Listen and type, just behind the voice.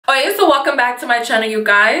welcome back to my channel, you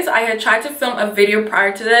guys. I had tried to film a video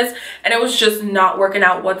prior to this and it was just not working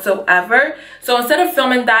out whatsoever. So instead of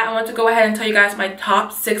filming that, I want to go ahead and tell you guys my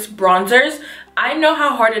top 6 bronzers. I know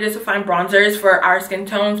how hard it is to find bronzers for our skin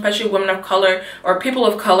tone, especially women of color or people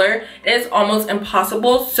of color. It is almost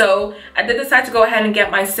impossible. So I did decide to go ahead and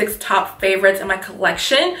get my 6 top favorites in my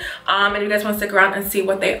collection. And if you guys want to stick around and see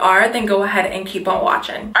what they are, then go ahead and keep on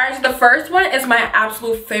watching. Alright, so the first one is my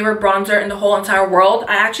absolute favorite bronzer in the whole entire world.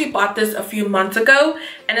 I actually bought this a few months ago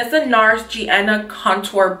and it's the Nars Gienah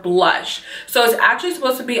Contour Blush. So it's actually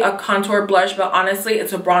supposed to be a contour blush, but honestly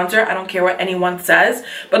it's a bronzer. I don't care what anyone says.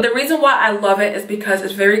 But the reason why I love it is because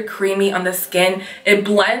it's very creamy on the skin. It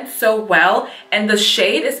blends so well and the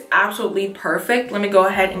shade is absolutely perfect. Let me go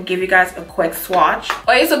ahead and give you guys a quick swatch.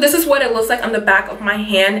 Okay, so this is what it looks like on the back of my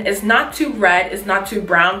hand. It's not too red, it's not too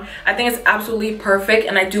brown. I think it's absolutely perfect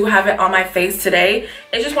and I do have it on my face today.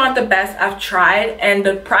 It's just one of the best I've tried, and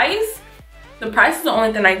the price is the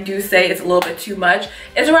only thing I do say it's a little bit too much.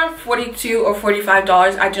 It's around $42 or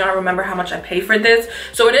 $45. I do not remember how much I paid for this.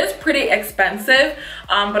 So it is pretty expensive,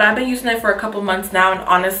 but I've been using it for a couple months now and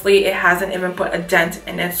honestly it hasn't even put a dent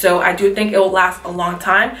in it. So I do think it will last a long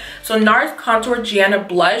time. So Nars Contour Gienah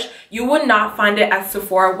Blush, you would not find it at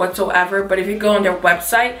Sephora whatsoever, but if you go on their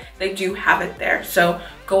website, they do have it there. So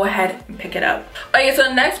go ahead and pick it up. Okay, so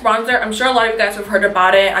the next bronzer, I'm sure a lot of you guys have heard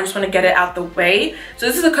about it. I just want to get it out the way. So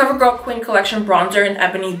this is the Covergirl Queen Collection bronzer in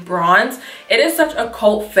Ebony Bronze. It is such a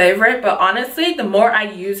cult favorite, but honestly, the more I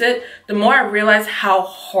use it, the more I realize how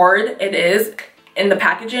hard it is in the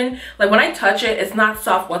packaging. Like when I touch it, it's not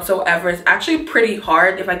soft whatsoever. It's actually pretty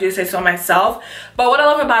hard if I do say so myself. But what I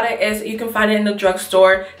love about it is you can find it in the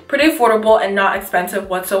drugstore, pretty affordable and not expensive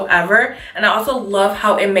whatsoever. And I also love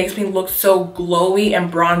how it makes me look so glowy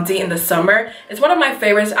and bronzy in the summer. It's one of my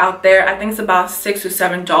favorites out there. I think it's about $6 to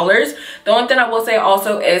 $7. The only thing I will say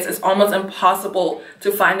also is it's almost impossible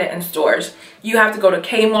to find it in stores. You have to go to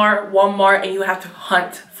Kmart, Walmart, and you have to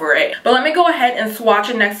hunt for it. But let me go ahead and swatch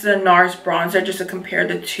it next to the Nars bronzer just to compare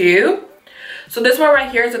the two. So this one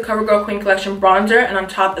right here is a Covergirl Queen Collection bronzer, and on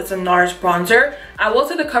top it's a Nars bronzer. I will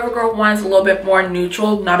say the Covergirl one is a little bit more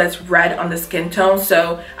neutral, not as red on the skin tone,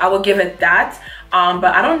 so I will give it that. But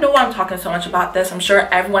I don't know why I'm talking so much about this. I'm sure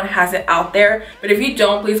everyone has it out there, but if you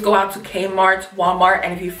don't, please go out to Kmart, Walmart,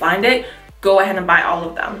 and if you find it, go ahead and buy all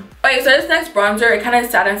of them. Okay, so this next bronzer, it kind of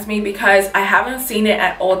saddens me because I haven't seen it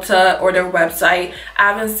at Ulta or their website.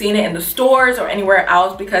 I haven't seen it in the stores or anywhere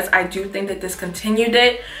else because I do think they discontinued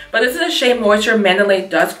it. But this is a Shea Moisture Mandalay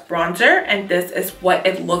Dusk bronzer, and this is what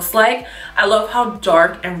it looks like. I love how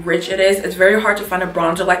dark and rich it is. It's very hard to find a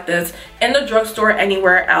bronzer like this in the drugstore or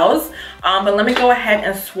anywhere else. But let me go ahead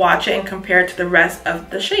and swatch it and compare it to the rest of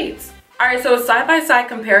the shades. Alright, so side-by-side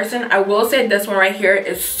comparison, I will say this one right here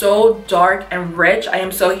is so dark and rich. I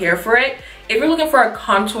am so here for it. If you're looking for a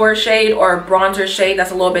contour shade or a bronzer shade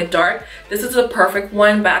that's a little bit dark, this is the perfect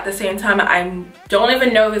one, but at the same time, I don't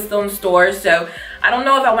even know if it's still in stores, so I don't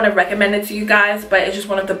know if I want to recommend it to you guys, but it's just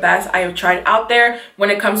one of the best I have tried out there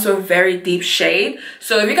when it comes to a very deep shade.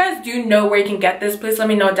 So if you guys do know where you can get this, please let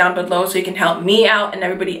me know down below so you can help me out and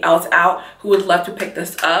everybody else out who would love to pick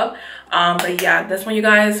this up. But yeah, this one, you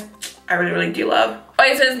guys, I really do love.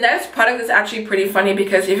 Okay, so this next product is actually pretty funny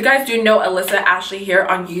because if you guys do know Alyssa Ashley here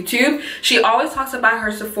on YouTube, she always talks about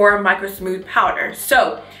her Sephora Micro Smooth Powder.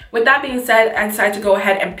 So with that being said, I decided to go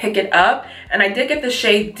ahead and pick it up, and I did get the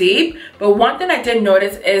shade Deep, but one thing I did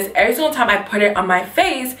notice is every single time I put it on my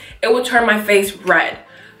face, it will turn my face red.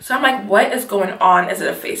 So I'm like, what is going on? Is it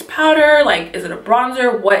a face powder? Like, is it a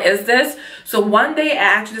bronzer? What is this? So one day I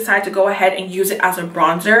actually decided to go ahead and use it as a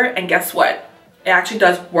bronzer, and guess what? It actually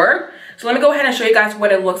does work. So let me go ahead and show you guys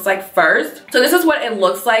what it looks like first. So this is what it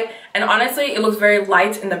looks like, and honestly it looks very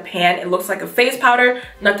light in the pan. It looks like a face powder,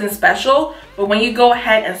 nothing special, but when you go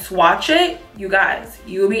ahead and swatch it, you guys,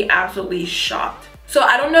 you will be absolutely shocked. So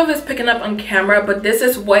I don't know if it's picking up on camera, but this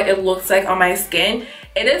is what it looks like on my skin.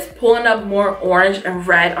 It is pulling up more orange and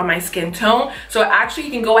red on my skin tone. So actually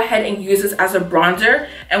you can go ahead and use this as a bronzer.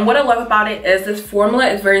 And what I love about it is this formula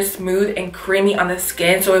is very smooth and creamy on the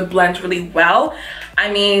skin, so it blends really well.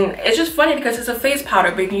 I mean, it's just funny because it's a face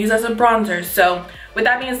powder, but you can use it as a bronzer. So with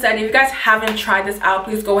that being said, if you guys haven't tried this out,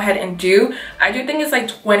 please go ahead and do. I do think it's like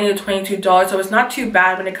 $20 to $22, so it's not too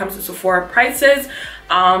bad when it comes to Sephora prices.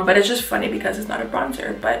 But it's just funny because it's not a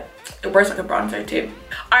bronzer, but it works like a bronzer too.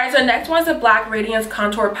 Alright, so next one is the Black Radiance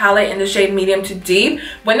Contour Palette in the shade Medium to Deep.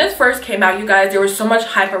 When this first came out, you guys, there was so much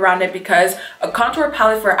hype around it because a contour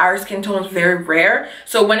palette for our skin tone is very rare.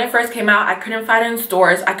 So when it first came out, I couldn't find it in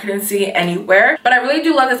stores. I couldn't see it anywhere. But I really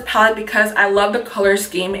do love this palette because I love the color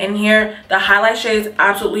scheme in here. The highlight shade is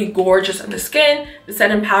absolutely gorgeous on the skin. the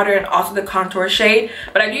setting powder and also the contour shade.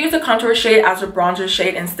 But I do use the contour shade as a bronzer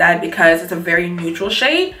shade instead because it's a very neutral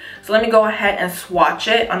shade. So let me go ahead and swatch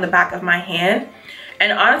it on the back of my hand.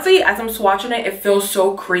 And honestly, as I'm swatching it, it feels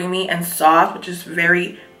so creamy and soft, which is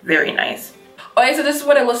very, very nice. Okay, so this is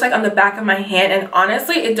what it looks like on the back of my hand, and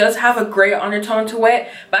honestly it does have a gray undertone to it,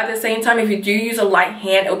 but at the same time, if you do use a light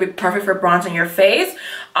hand, it will be perfect for bronzing your face.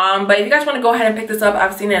 But if you guys want to go ahead and pick this up,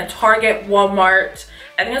 I've seen it at Target, Walmart.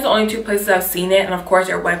 I think it's the only 2 places I've seen it, and of course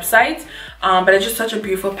their websites. But it's just such a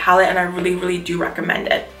beautiful palette, and I really, really do recommend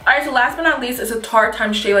it. Alright, so last but not least is a Tarte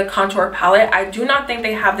x Shayla contour palette. I do not think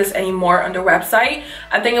they have this anymore on their website.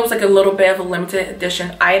 I think it was like a little bit of a limited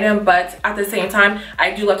edition item, but at the same time,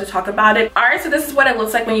 I do love to talk about it. Alright, so this is what it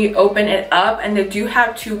looks like when you open it up, and they do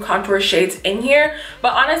have 2 contour shades in here.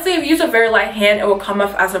 But honestly, if you use a very light hand, it will come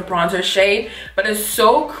off as a bronzer shade. But it's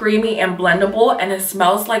so creamy and blendable, and it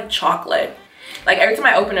smells like chocolate. Like every time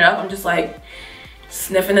I open it up, I'm just like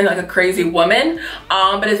sniffing it like a crazy woman.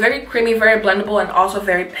 But it's very creamy, very blendable, and also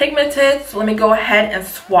very pigmented. So let me go ahead and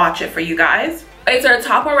swatch it for you guys. Okay, so the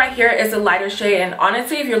top one right here is a lighter shade, and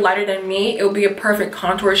honestly, if you're lighter than me, it will be a perfect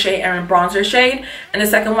contour shade and a bronzer shade. And the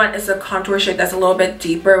second one is a contour shade that's a little bit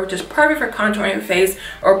deeper, which is perfect for contouring your face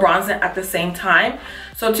or bronzing at the same time.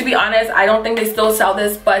 So to be honest, I don't think they still sell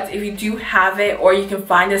this, but if you do have it or you can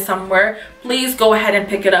find it somewhere, please go ahead and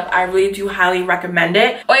pick it up. I really do highly recommend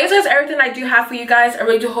it. Okay, so that's everything I do have for you guys. I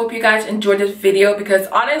really do hope you guys enjoyed this video, because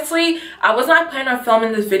honestly, I was not planning on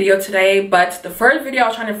filming this video today, but the first video I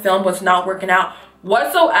was trying to film was not working out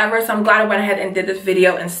whatsoever, so I'm glad I went ahead and did this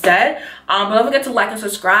video instead. But don't forget to like and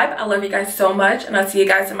subscribe. I love you guys so much, and I'll see you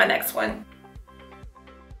guys in my next one.